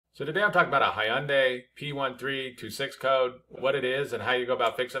So today I'm talking about a Hyundai P1326 code, what it is and how you go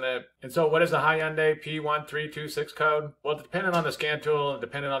about fixing it. And so what is a Hyundai P1326 code? Well, depending on the scan tool and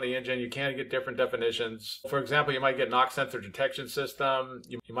depending on the engine, you can get different definitions. For example, you might get knock sensor detection system.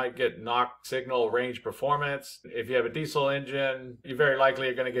 You might get knock signal range performance. If you have a diesel engine, you very likely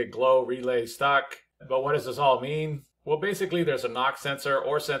are going to get glow relay stuck. But what does this all mean? Well, basically, there's a knock sensor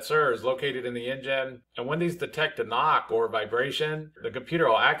or sensors located in the engine, and when these detect a knock or vibration, the computer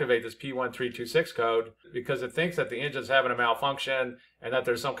will activate this P1326 code because it thinks that the engine's having a malfunction and that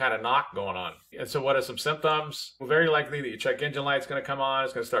there's some kind of knock going on. And so what are some symptoms? Well, very likely that your check engine light's going to come on,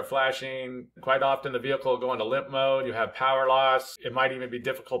 it's going to start flashing. Quite often the vehicle will go into limp mode, you have power loss, it might even be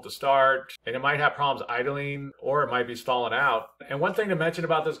difficult to start, and it might have problems idling, or it might be stalling out. And one thing to mention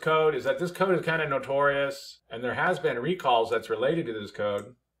about this code is that this code is kind of notorious, and there has been recalls that's related to this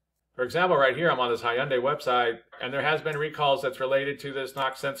code. For example, right here I'm on this Hyundai website, and there has been recalls that's related to this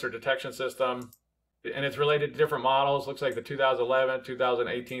knock sensor detection system. And it's related to different models. Looks like the 2011,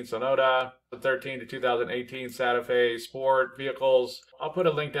 2018 Sonata, the 13 to 2018 Santa Fe Sport vehicles. I'll put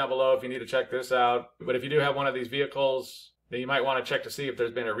a link down below if you need to check this out. But if you do have one of these vehicles, then you might want to check to see if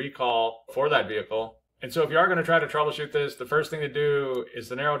there's been a recall for that vehicle. And so if you are going to try to troubleshoot this, the first thing to do is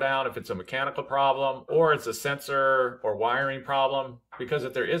to narrow down if it's a mechanical problem or it's a sensor or wiring problem. Because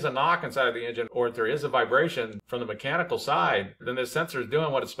if there is a knock inside of the engine or if there is a vibration from the mechanical side, then this sensor is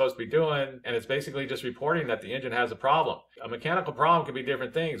doing what it's supposed to be doing, and it's basically just reporting that the engine has a problem. A mechanical problem could be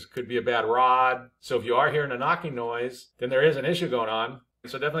different things. It could be a bad rod. So if you are hearing a knocking noise, then there is an issue going on.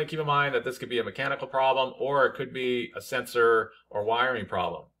 So definitely keep in mind that this could be a mechanical problem or it could be a sensor or wiring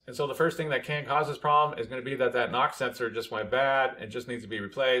problem. And so the first thing that can cause this problem is going to be that that knock sensor just went bad and just needs to be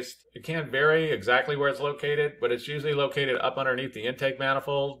replaced. It can vary exactly where it's located, but it's usually located up underneath the intake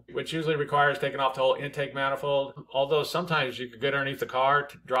manifold, which usually requires taking off the whole intake manifold. Although sometimes you could get underneath the car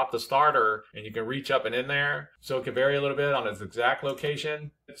to drop the starter and you can reach up and in there. So it can vary a little bit on its exact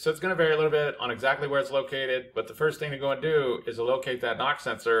location. So it's going to vary a little bit on exactly where it's located, but the first thing to go and do is to locate that knock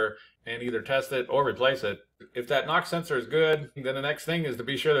sensor and either test it or replace it. If that knock sensor is good, then the next thing is to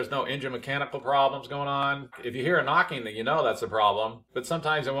be sure there's no engine mechanical problems going on. If you hear a knocking, then you know that's a problem, but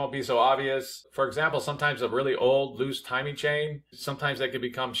sometimes it won't be so obvious. For example, sometimes a really old loose timing chain, sometimes they can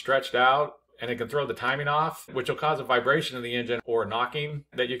become stretched out and it can throw the timing off, which will cause a vibration in the engine or knocking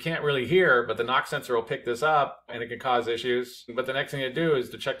that you can't really hear, but the knock sensor will pick this up and it can cause issues. But the next thing to do is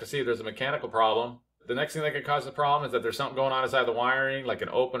to check to see if there's a mechanical problem. The next thing that could cause the problem is that there's something going on inside the wiring, like an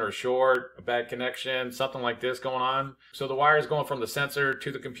open or short, a bad connection, something like this going on. So the wire is going from the sensor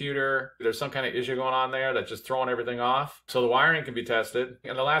to the computer. There's some kind of issue going on there that's just throwing everything off. So the wiring can be tested.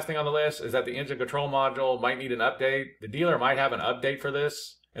 And the last thing on the list is that the engine control module might need an update. The dealer might have an update for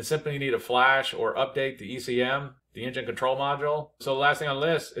this and simply need a flash or update the ECM, the engine control module. So the last thing on the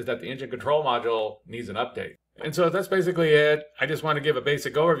list is that the engine control module needs an update. And so that's basically it. I just want to give a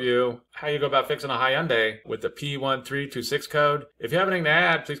basic overview how you go about fixing a Hyundai with the P1326 code. If you have anything to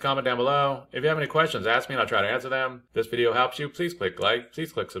add, please comment down below. If you have any questions, ask me and I'll try to answer them. If this video helps you, please click like,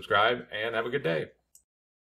 please click subscribe, and have a good day.